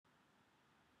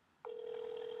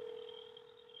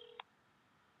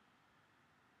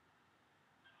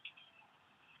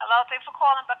Hello, thanks for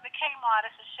calling back to Kmart.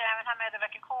 This is Sharon. How may I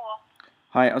direct your call?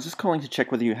 Hi, I was just calling to check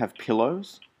whether you have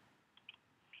pillows.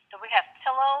 Do we have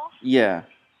pillows? Yeah.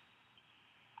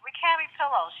 We carry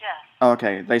pillows, yes. Oh,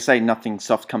 okay. They say nothing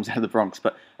soft comes out of the Bronx,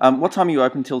 but what time are you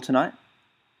open till tonight? 10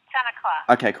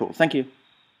 o'clock. Okay, cool. Thank you.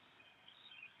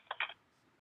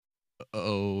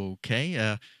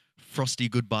 Okay, frosty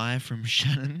goodbye from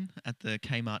Shannon at the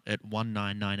Kmart at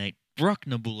 1998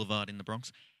 Bruckner Boulevard in the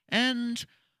Bronx. And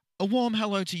a warm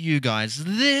hello to you guys.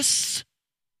 This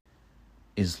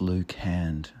is Luke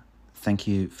Hand. Thank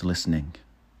you for listening.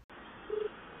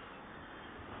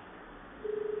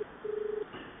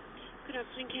 Good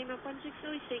afternoon, Kmart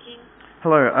 160 speaking.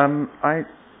 Hello, I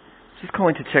just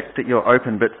calling to check that you're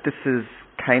open, but this is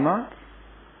Kmart?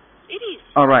 It is.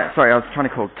 Oh, right. Sorry, I was trying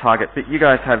to call Target, but you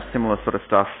guys have similar sort of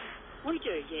stuff. We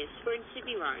do, yes. We're in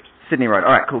Sydney Road. Sydney Road.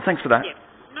 All right, cool. Thanks for that. Yep.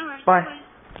 No worries. Bye. Bye.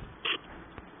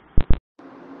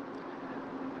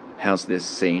 How's this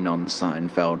scene on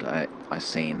Seinfeld? I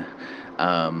seen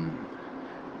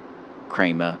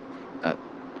Kramer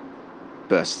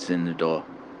bursts in the door.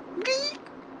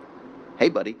 Hey,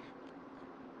 buddy.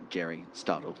 Jerry,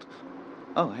 startled.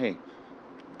 Oh, hey.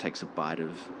 Takes a bite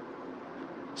of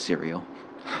cereal.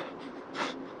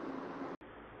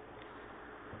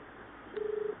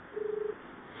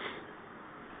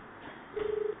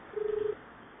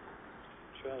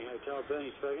 Hotel,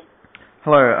 Bernie speaking.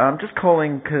 Hello, I'm just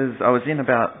calling because I was in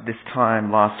about this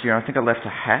time last year. I think I left a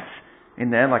hat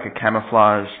in there, like a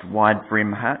camouflaged wide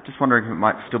brim hat. Just wondering if it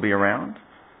might still be around.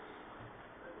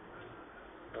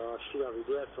 Oh, shit, I'll be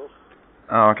doubtful.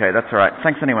 Oh, okay, that's all right.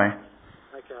 Thanks anyway.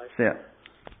 Okay. See ya.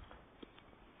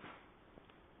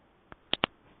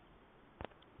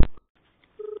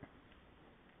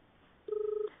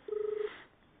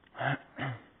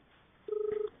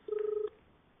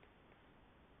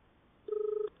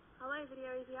 Hello, Video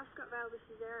Easy Ascot Vale, this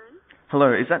is Erin.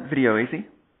 Hello, is that Video Easy?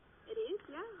 It is,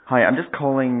 yeah. Hi, I'm just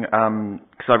calling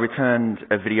because I returned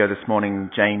a video this morning,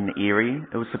 Jane Eyre.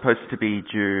 It was supposed to be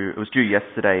due, it was due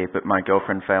yesterday, but my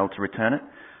girlfriend failed to return it.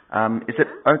 Is it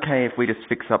okay if we just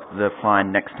fix up the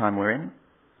fine next time we're in?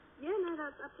 Yeah, no,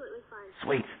 that's absolutely fine.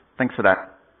 Sweet. Thanks for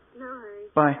that. No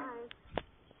worries. Bye.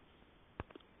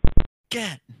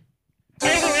 get.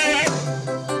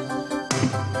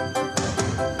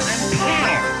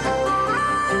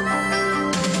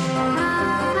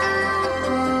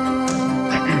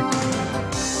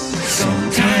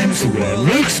 Sometimes the world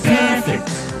looks perfect,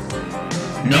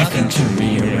 nothing to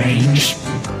rearrange.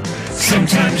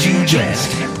 Sometimes you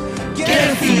just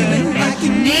get a feeling like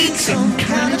you need some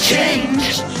kind of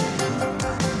change.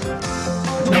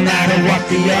 No matter what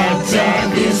the odds are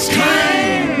this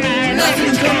time,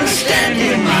 nothing's gonna stand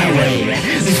in my way.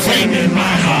 This flame in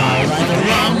my heart, like a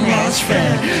long lost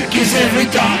friend, gives every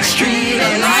dark street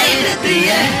a light at the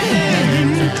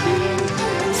end.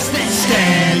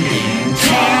 Standing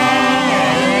tall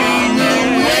on the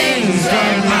wings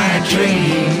of my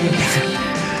dreams,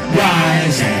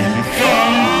 rise and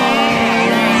fall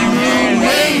on the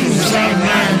wings of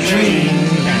my dreams.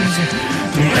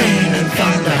 The rain and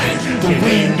thunder, the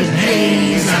wind and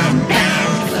haze, I'm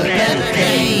bound for better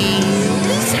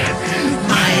days.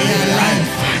 My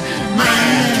life, my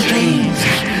dreams,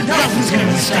 nothing's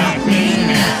gonna stop me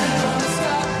now.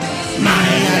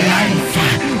 My life,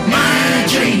 my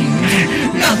dreams,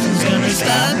 nothing's gonna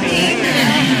stop me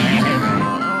now.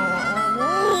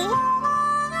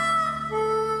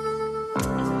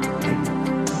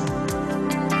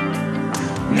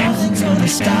 Nothing's gonna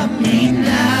stop me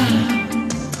now.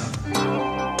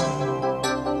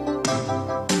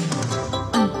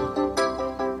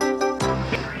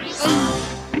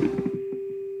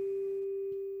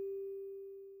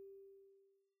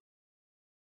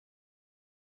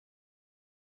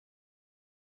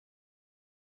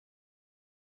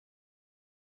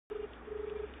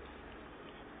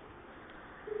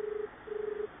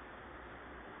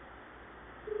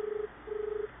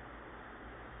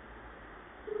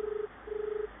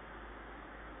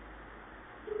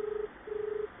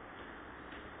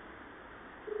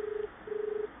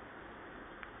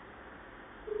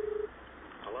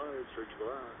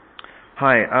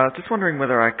 Hi, just wondering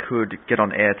whether I could get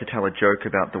on air to tell a joke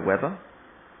about the weather?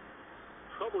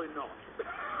 Probably not.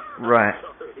 Right.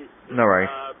 Sorry. No worries.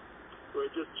 We're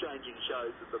just changing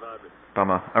shows at the moment.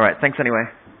 Bummer. Alright, thanks anyway.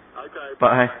 Okay.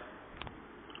 Bye.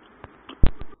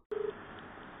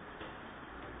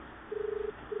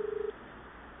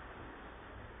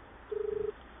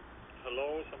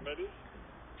 Hello, somebody?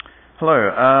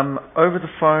 Hello, over the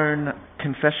phone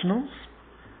confessionals?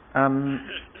 No,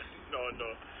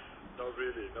 not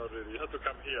really. You have to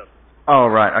come here. Oh,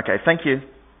 right, okay, thank you.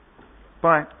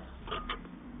 Bye.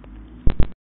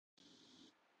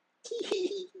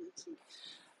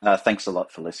 Thanks a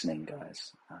lot for listening,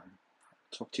 guys.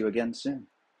 Talk to you again soon.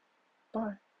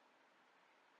 Bye.